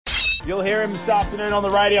You'll hear him this afternoon on the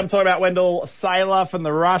radio. I'm talking about Wendell Saylor from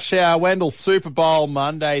the Rush Hour. Wendell, Super Bowl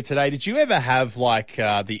Monday today. Did you ever have,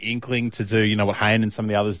 the inkling to do, what Hayne and some of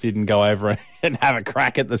the others did and go over and have a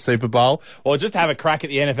crack at the Super Bowl? Or just have a crack at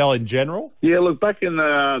the NFL in general? Yeah, look, back in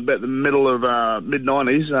about the middle of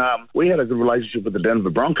mid-90s, we had a good relationship with the Denver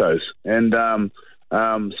Broncos. And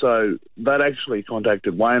so they'd actually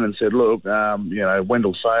contacted Wayne and said, look,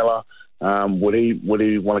 Wendell Saylor, would he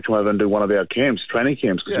want to come over and do one of our training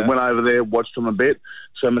camps? Because we went over there, watched him a bit.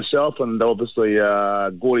 So myself and obviously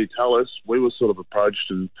Gordy Tallis, we were sort of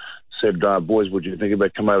approached and said, boys, would you think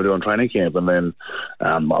about coming over to a training camp? And then,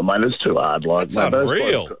 it's too hard. That's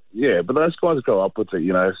unreal. But those guys grow up with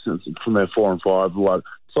it, since from their 4 and 5.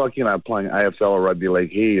 It's like, playing AFL or rugby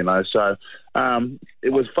league here, So it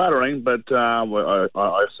was flattering, but I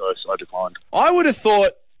declined. I would have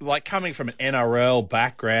thought, coming from an NRL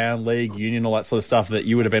background, league, union, all that sort of stuff, that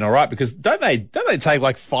you would have been all right, because don't they take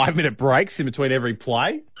 5-minute breaks in between every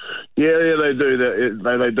play? Yeah, they do that.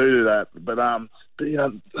 They do that, but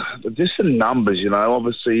just the numbers,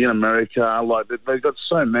 obviously in America, they've got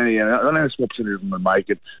so many, and I don't know how small percentage of them would make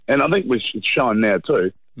it, and I think it's showing now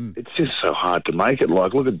too. It's just so hard to make it.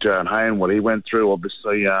 Look at Jaron Hayne, what he went through.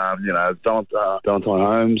 Obviously, Valentine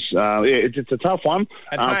Holmes. It's a tough one.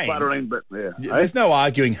 Flattering, but there's no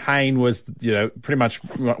arguing. Hayne was, pretty much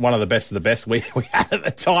one of the best we had at the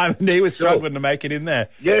time, and he was struggling to make it in there.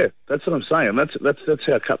 Yeah, that's what I'm saying. That's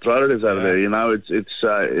how cutthroat it is over there.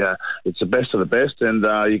 It's the best of the best, and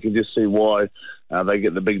you can just see why they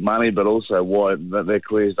get the big money, but also why their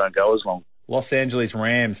careers don't go as long. Los Angeles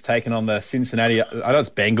Rams taking on the Cincinnati, I know it's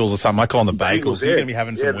Bengals or something. I call them the Bagels. You're going to be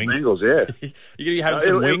having some wings. Bengals, yeah. You're going to be having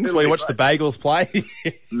some wings while you watch the Bagels play?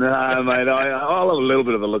 No, mate. I'll have a little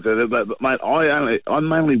bit of a look at it, but mate, I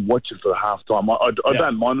mainly watch it for the halftime. I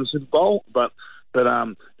don't mind the Super Bowl, but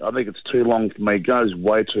I think it's too long for me. It goes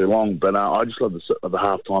way too long. But I just love the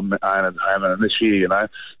halftime and this year,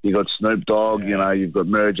 you got Snoop Dogg, you've got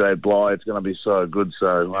Mary J. Blige. It's going to be so good.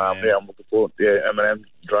 So I'm looking forward. Eminem,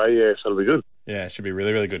 Dre, so it'll be good. Yeah, it should be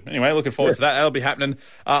really, really good. Anyway, looking forward to that. That'll be happening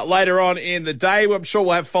later on in the day. I'm sure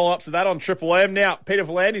we'll have follow-ups of that on Triple M. Now, Peter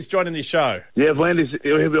V'landys joining the show. Yeah, V'landys,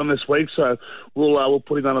 he'll be on this week, so we'll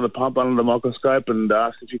put him under the pump, under the microscope, and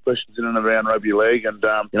ask a few questions in and around rugby league. And,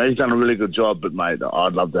 he's done a really good job, but, mate,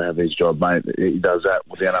 I'd love to have his job, mate. He does that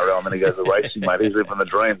with the NRL, and then he goes to racing, mate. He's living the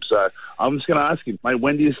dream. So I'm just going to ask him, mate,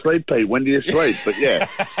 when do you sleep, Pete? When do you sleep? But, yeah.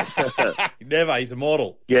 Never. He's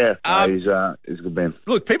immortal. Yeah, he's a good man.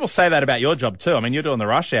 Look, people say that about your job, too. I mean, you're doing the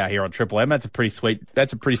Rush Hour here on Triple M. That's a pretty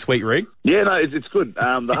sweet rig. Yeah, no, it's good.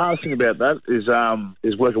 The hardest thing about that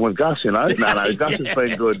is working with Gus. No, Gus has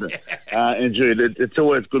been good. And Jude, it's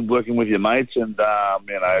always good working with your mates, and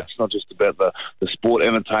it's not just about the sport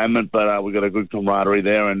entertainment, but we've got a good camaraderie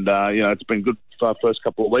there, and it's been good for our first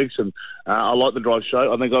couple of weeks, and I like the drive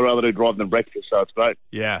show. I think I'd rather do drive than breakfast, so it's great.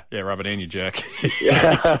 Yeah, rub it in, you jerk.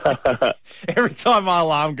 Every time my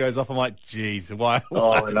alarm goes off, I'm like, geez, why?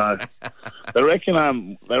 Oh, I know. They reckon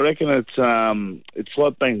it's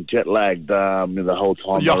like being jet lagged the whole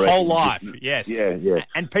time. Your whole life, yes. Yeah.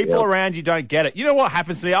 And people around you don't get it. You know what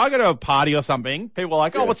happens to me? I go to a party or something. People are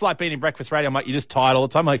like, "Oh, what's it like being in breakfast radio?" I'm like, "You're just tired all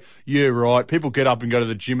the time." I'm like, "Yeah, right." People get up and go to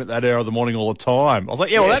the gym at that hour of the morning all the time. I was like,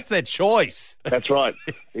 "Yeah, well, that's their choice." That's right.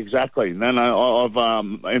 Exactly. No, I've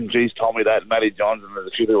MG's told me that. Matty Johns and there's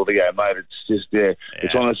a few people to go, mate. It's just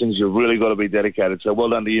it's one of those things you've really got to be dedicated. So well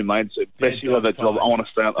done to you, mate. So best you have that job. I want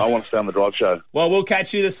to stay on the drive show. Well, we'll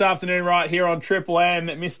catch you this afternoon right here on Triple M.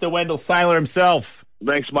 Mr. Wendell Saylor himself.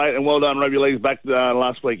 Thanks, mate, and well done. Rugby League's back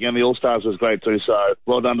last week, and the All-Stars was great too, so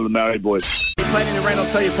well done to the Maori boys. You're planning to rent or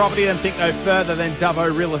sell your property, then think no further than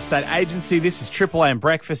Dubbo Real Estate Agency. This is Triple M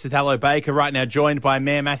Breakfast with Hello Baker, right now joined by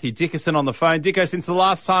Mayor Matthew Dickerson on the phone. Dicko, since the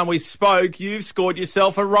last time we spoke, you've scored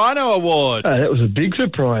yourself a Rhino Award. That was a big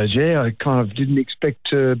surprise, yeah. I kind of didn't expect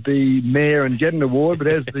to be mayor and get an award, but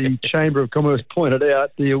as the Chamber of Commerce pointed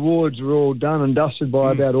out, the awards were all done and dusted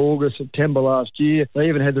by about August, September last year. They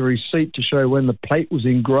even had the receipt to show when the plate was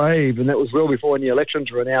engraved, and that was well before any elections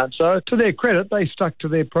were announced. So, to their credit, they stuck to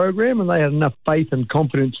their program and they had enough faith and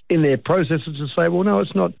confidence in their processes to say, well, no,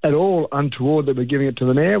 it's not at all untoward that we're giving it to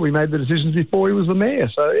the mayor. We made the decisions before he was the mayor.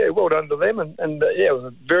 So, yeah, well done to them. And it was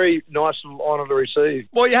a very nice little honour to receive.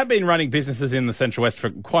 Well, you have been running businesses in the Central West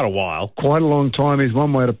for quite a while. Quite a long time is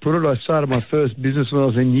one way to put it. I started my first business when I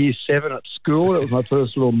was in year 7 at school. It was my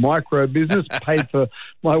first little micro business, paid for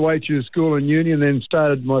my way through school and uni, and then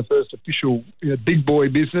started my first official big boy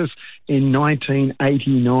business in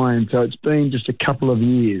 1989. So it's been just a couple of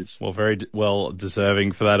years. Well, very well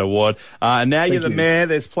deserving for that award. And now you're the mayor.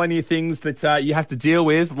 There's plenty of things that you have to deal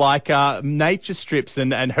with, like nature strips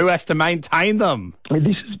and who has to maintain them.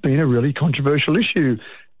 This has been a really controversial issue.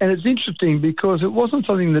 And it's interesting because it wasn't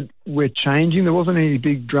something that we're changing. There wasn't any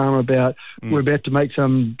big drama about we're about to make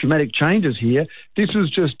some dramatic changes here. This was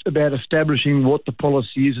just about establishing what the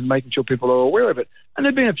policy is and making sure people are aware of it. And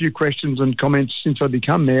there have been a few questions and comments since I've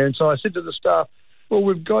become mayor. And so I said to the staff, well,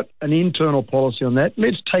 we've got an internal policy on that.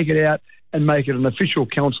 Let's take it out and make it an official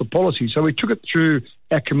council policy. So we took it through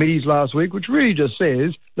our committees last week, which really just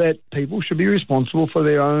says that people should be responsible for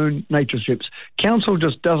their own nature strips. Council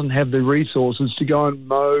just doesn't have the resources to go and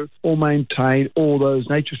mow or maintain all those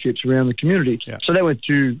nature strips around the community. Yeah. So that went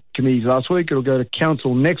to committees last week. It'll go to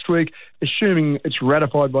council next week, assuming it's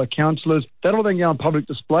ratified by councillors. That'll then go on public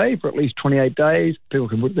display for at least 28 days. People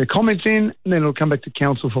can put their comments in, and then it'll come back to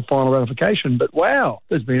council for final ratification. But wow,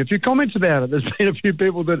 there's been a few comments about it. There's been a few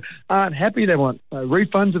people that aren't happy. They want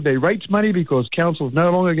refunds of their rates money because council's no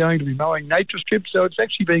longer going to be mowing nature strips. So it's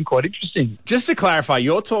actually been quite interesting. Just to clarify,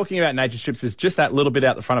 you're talking about nature strips as just that little bit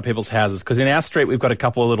out the front of people's houses, because in our street we've got a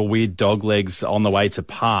couple of little weird dog legs on the way to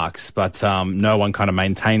parks, but no one kind of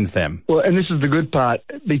maintains them. Well, and this is the good part.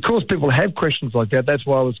 Because people have questions like that, that's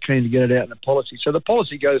why I was keen to get it out in the policy. So the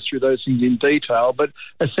policy goes through those things in detail, but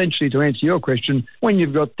essentially to answer your question, when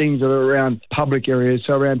you've got things that are around public areas,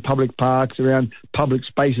 so around public parks, around public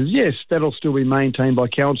spaces, yes, that'll still be maintained by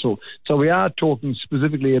council. So we are talking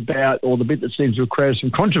specifically about, or the bit that seems to have created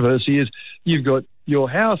some controversy is you've got your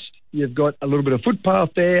house, you've got a little bit of footpath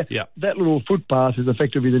there. Yep. That little footpath is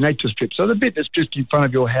effectively the nature strip. So the bit that's just in front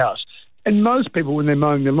of your house. And most people, when they're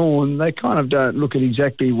mowing their lawn, they kind of don't look at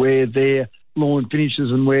exactly where their lawn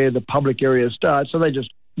finishes and where the public area starts. So they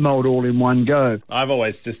just mow it all in one go. I've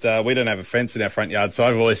always just, we don't have a fence in our front yard, so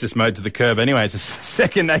I've always just mowed to the curb anyway. It's just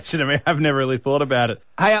second nature to me. I've never really thought about it.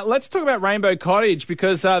 Hey, let's talk about Rainbow Cottage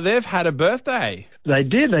because they've had a birthday. They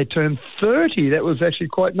did. They turned 30. That was actually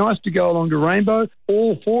quite nice to go along to Rainbow.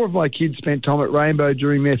 All four of my kids spent time at Rainbow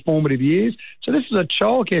during their formative years. So this is a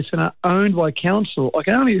childcare centre owned by council. I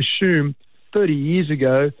can only assume 30 years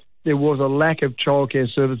ago there was a lack of childcare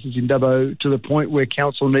services in Dubbo to the point where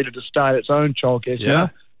council needed to start its own childcare centre. Yeah.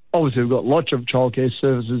 Obviously, we've got lots of childcare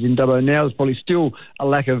services in Dubbo now. There's probably still a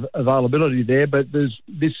lack of availability there, but this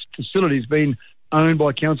facility's been owned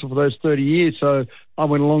by council for those 30 years. So I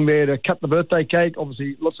went along there to cut the birthday cake.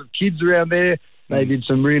 Obviously, lots of kids around there. They did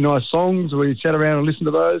some really nice songs. We sat around and listened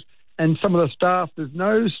to those. And some of the staff, there's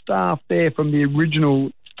no staff there from the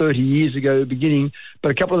original 30 years ago, the beginning, but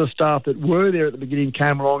a couple of the staff that were there at the beginning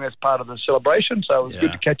came along as part of the celebration. So it was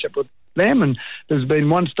good to catch up with them. And there's been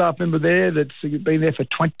one staff member there that's been there for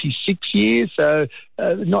 26 years, so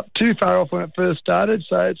not too far off when it first started.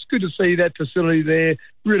 So it's good to see that facility there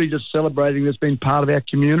really just celebrating that's been part of our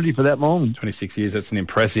community for that long. 26 years, that's an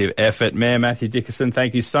impressive effort. Mayor Matthew Dickerson,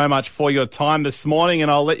 thank you so much for your time this morning,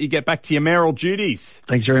 and I'll let you get back to your mayoral duties.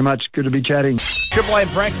 Thanks very much. Good to be chatting. Triple M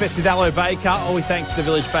Breakfast at Allo Baker. All with thanks to the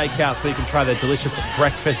Village Bakehouse, where you can try their delicious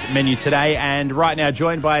breakfast menu today. And right now,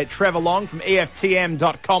 joined by Trevor Long from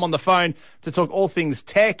EFTM.com on the phone to talk all things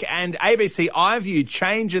tech and ABC iView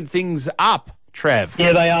changing things up. Trev.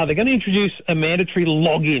 Yeah, they are. They're going to introduce a mandatory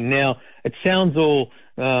login. Now, it sounds all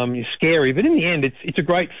scary, but in the end, it's a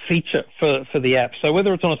great feature for the app. So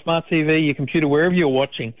whether it's on a smart TV, your computer, wherever you're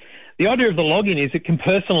watching, the idea of the login is it can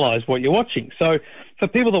personalise what you're watching. So for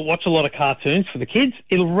people that watch a lot of cartoons, for the kids,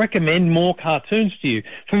 it'll recommend more cartoons to you.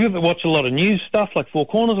 For people that watch a lot of news stuff, like Four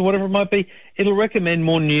Corners or whatever it might be, it'll recommend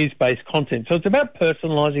more news-based content. So it's about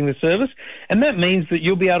personalising the service, and that means that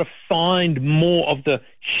you'll be able to find more of the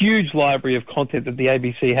huge library of content that the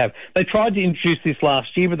ABC have. They tried to introduce this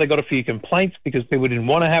last year, but they got a few complaints because people didn't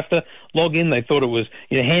want to have to log in. They thought it was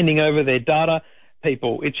handing over their data.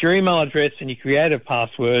 People, it's your email address and you create a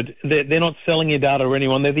password. They're not selling your data to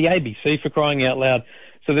anyone. They're the ABC, for crying out loud.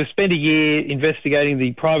 So they've spent a year investigating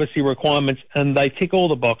the privacy requirements and they tick all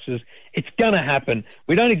the boxes. It's going to happen.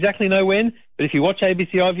 We don't exactly know when, but if you watch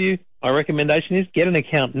ABC iView, my recommendation is get an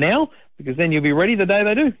account now, because then you'll be ready the day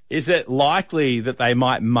they do. Is it likely that they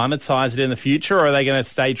might monetize it in the future, or are they going to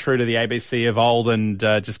stay true to the ABC of old and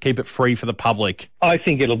just keep it free for the public? I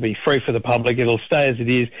think it'll be free for the public. It'll stay as it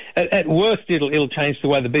is. At worst, it'll change the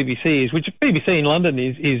way the BBC is, which BBC in London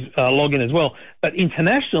is login as well. But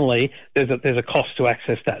internationally, there's a cost to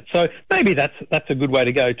access that. So maybe that's a good way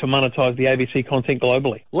to go to monetize the ABC content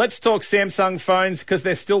globally. Let's talk Samsung phones, because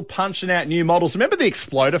they're still punching out new models. Remember the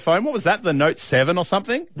Exploder phone? What was that, the Note 7 or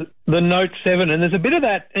something? The Note 7, and there's a bit of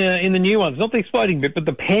that in the new ones, not the exploding bit, but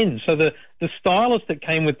the pen. So the stylus that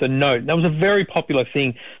came with the Note, that was a very popular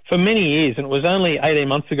thing for many years, and it was only 18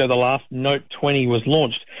 months ago the last Note 20 was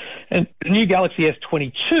launched. And the new Galaxy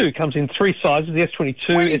S22 comes in three sizes, the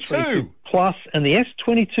S22, S22 Plus, and the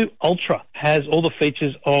S22 Ultra has all the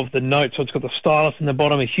features of the Note. So it's got the stylus in the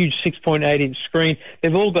bottom, a huge 6.8-inch screen.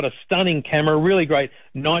 They've all got a stunning camera, really great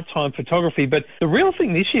nighttime photography. But the real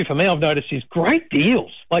thing this year for me, I've noticed, is great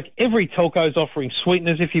deals. Like every telco is offering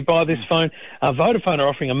sweeteners if you buy this phone. Vodafone are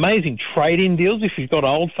offering amazing trade-in deals. If you've got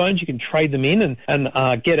old phones, you can trade them in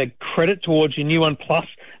and get a credit towards your new one plus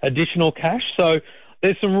additional cash. So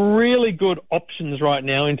there's some really good options right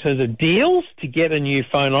now in terms of deals to get a new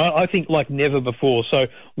phone. I think like never before. So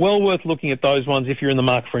well worth looking at those ones if you're in the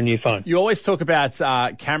market for a new phone. You always talk about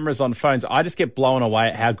cameras on phones. I just get blown away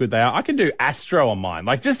at how good they are. I can do Astro on mine.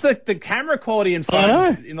 Like just the camera quality in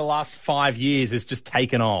phones in the last 5 years has just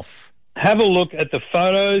taken off. Have a look at the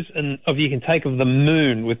photos you can take of the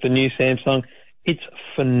moon with the new Samsung. It's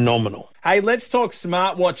phenomenal. Hey, let's talk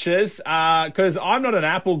smartwatches because I'm not an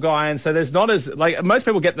Apple guy, and so there's not as like most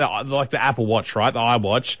people get the Apple Watch, right? The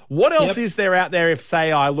iWatch. What else is there out there if,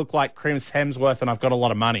 say, I look like Chris Hemsworth and I've got a lot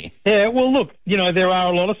of money? Yeah, well, look, there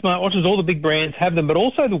are a lot of smartwatches. All the big brands have them, but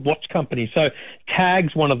also the watch companies. So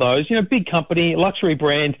Tag's one of those. Big company, luxury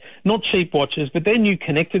brand, not cheap watches, but their new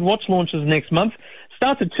connected watch launches next month.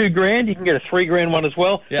 Starts at $2,000. You can get a $3,000 one as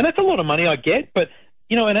well, and that's a lot of money, I get, but.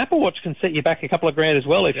 An Apple Watch can set you back a couple of grand as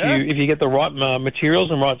well if you get the right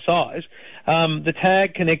materials and right size. The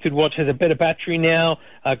Tag connected watch has a better battery now,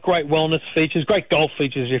 great wellness features, great golf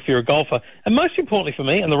features if you're a golfer. And most importantly for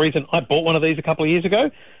me, and the reason I bought one of these a couple of years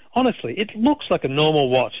ago, honestly, it looks like a normal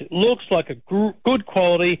watch. It looks like a good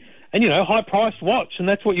quality and, high-priced watch. And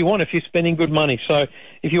that's what you want if you're spending good money. So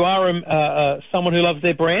if you are someone who loves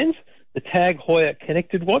their brands, the Tag Heuer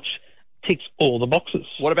connected watch ticks all the boxes.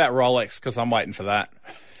 What about Rolex? Because I'm waiting for that.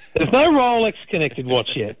 There's no Rolex connected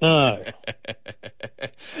watch yet, no.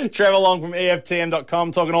 Trevor Long from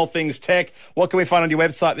EFTM.com, talking all things tech. What can we find on your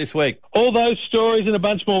website this week? All those stories and a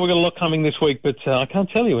bunch more. We've got a lot coming this week, but I can't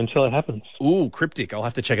tell you until it happens. Ooh, cryptic. I'll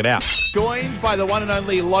have to check it out. Joined by the one and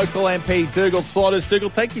only local MP, Dougal Slaughter.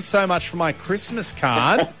 Dougal, thank you so much for my Christmas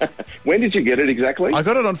card. When did you get it exactly? I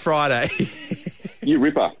got it on Friday. You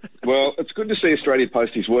ripper. Well, it's good to see Australia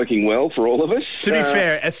Post is working well for all of us. To be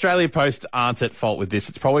fair, Australia Post aren't at fault with this.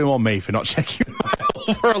 It's probably more me for not checking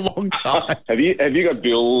mail for a long time. Have you got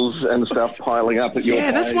bills and stuff piling up at your place?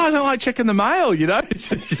 Yeah, that's why I don't like checking the mail, Have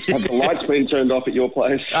the lights been turned off at your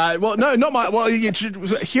place? Well, no, not my... Well,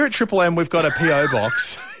 here at Triple M, we've got a P.O.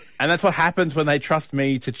 box, and that's what happens when they trust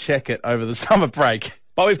me to check it over the summer break.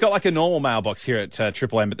 But we've got like a normal mailbox here at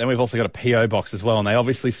Triple M, but then we've also got a PO box as well. And they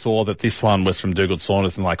obviously saw that this one was from Dougal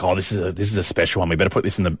Saunders and like, oh, this is a special one. We better put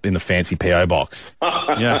this in the fancy PO box.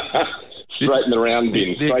 Straight in the round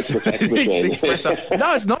bin, straight to the fax machine.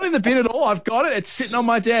 No, it's not in the bin at all. I've got it. It's sitting on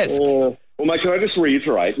my desk. Well, mate, can I just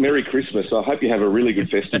reiterate, Merry Christmas. I hope you have a really good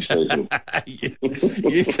festive season.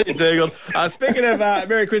 You too, Dougal. Speaking of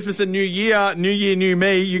Merry Christmas and New Year, new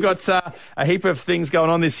me, you got a heap of things going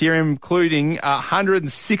on this year, including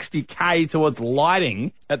 $160K towards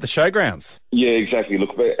lighting at the showgrounds. Yeah, exactly.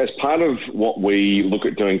 Look, as part of what we look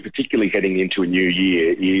at doing, particularly heading into a new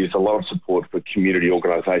year, is a lot of support for community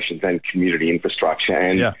organisations and community infrastructure.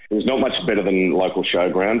 And there's not much better than local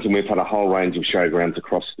showgrounds, and we've had a whole range of showgrounds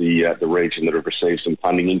across the region that have received some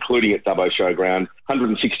funding, including at Dubbo Showground,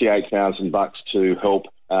 $168,000 to help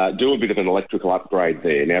do a bit of an electrical upgrade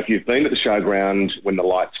there. Now, if you've been at the showground when the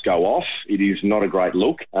lights go off, it is not a great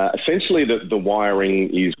look. Essentially, the wiring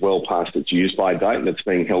is well past its use-by date, and it's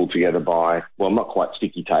being held together by, well, not quite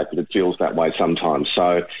sticky tape, but it feels that way sometimes.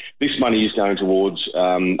 So this money is going towards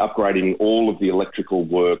upgrading all of the electrical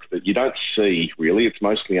work that you don't see, really. It's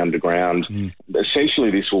mostly underground.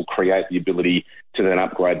 Essentially, this will create the ability to then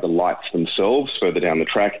upgrade the lights themselves further down the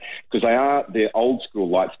track, because they're old school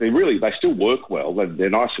lights. They still work well. They're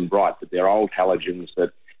nice and bright, but they're old halogens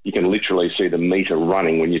that you can literally see the meter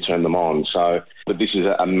running when you turn them on. So, but this is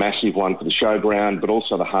a massive one for the showground, but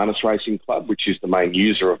also the Harness Racing Club, which is the main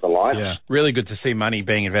user of the lights. Yeah, really good to see money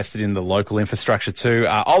being invested in the local infrastructure too.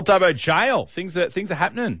 Old Dubbo Jail, things are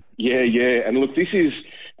happening. Yeah, and look, this is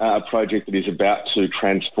a project that is about to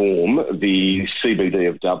transform the CBD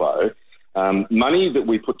of Dubbo. Money that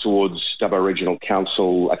we put towards Dubbo Regional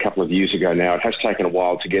Council a couple of years ago now, it has taken a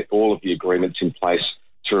while to get all of the agreements in place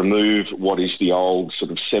to remove what is the old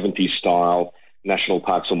sort of 70s style National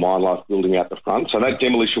Parks and Wildlife building out the front. So that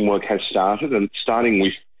demolition work has started, and starting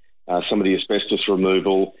with some of the asbestos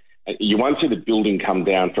removal. You won't see the building come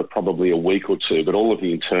down for probably a week or two, but all of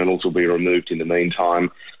the internals will be removed in the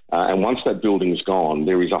meantime. And once that building's gone,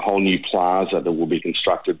 there is a whole new plaza that will be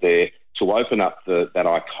constructed there to open up that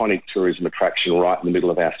iconic tourism attraction right in the middle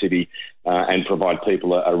of our city and provide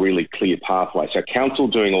people a really clear pathway. So council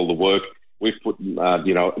doing all the work. We've put,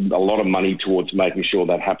 a lot of money towards making sure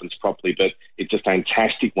that happens properly, but it's a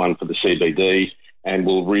fantastic one for the CBD and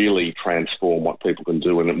will really transform what people can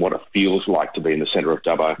do and what it feels like to be in the centre of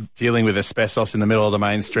Dubbo. Dealing with asbestos in the middle of the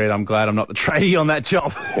main street, I'm glad I'm not the tradie on that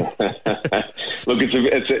job. Look,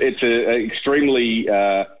 it's a extremely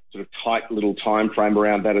sort of tight little time frame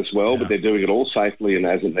around that as well, but they're doing it all safely and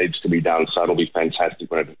as it needs to be done, so it'll be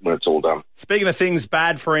fantastic when it's all done. Speaking of things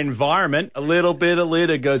bad for environment, a little bit of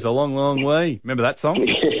litter goes a long, long way. Remember that song?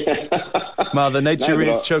 Mother Nature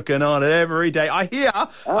is choking on it every day. I hear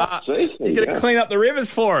you're going to clean up the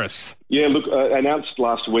rivers for us. Yeah, look, announced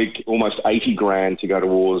last week almost 80 grand to go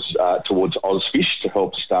towards Ozfish to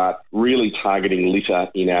help start really targeting litter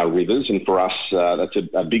in our rivers. And for us, that's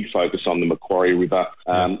a big focus on the Macquarie River.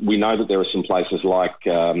 We know that there are some places like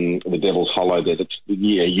the Devil's Hollow there that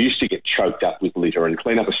used to get choked up with litter. And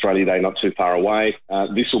Clean Up Australia Day, not too far away,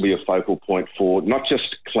 this will be a focal point for not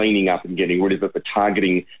just cleaning up and getting rid of it, but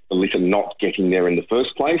targeting the litter not getting there in the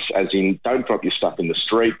first place, as in don't drop your stuff in the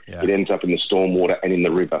street. It ends up in the stormwater and in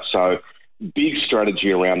the river. So big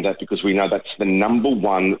strategy around that because we know that's the number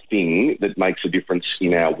one thing that makes a difference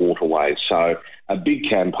in our waterways. So a big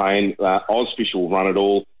campaign. Ozfish will run it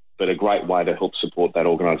all, but a great way to help support that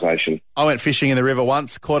organisation. I went fishing in the river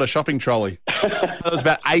once, caught a shopping trolley. There was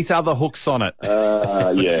about 8 other hooks on it.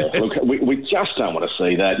 Look, we just don't want to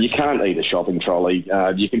see that. You can't eat a shopping trolley.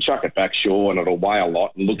 You can chuck it back shore and it'll weigh a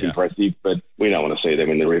lot and look impressive, but we don't want to see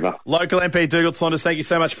them in the river. Local MP Dougal Saunders, thank you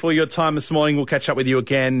so much for your time this morning. We'll catch up with you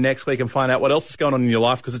again next week and find out what else is going on in your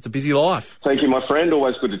life because it's a busy life. Thank you, my friend.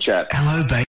 Always good to chat. Hello, babe.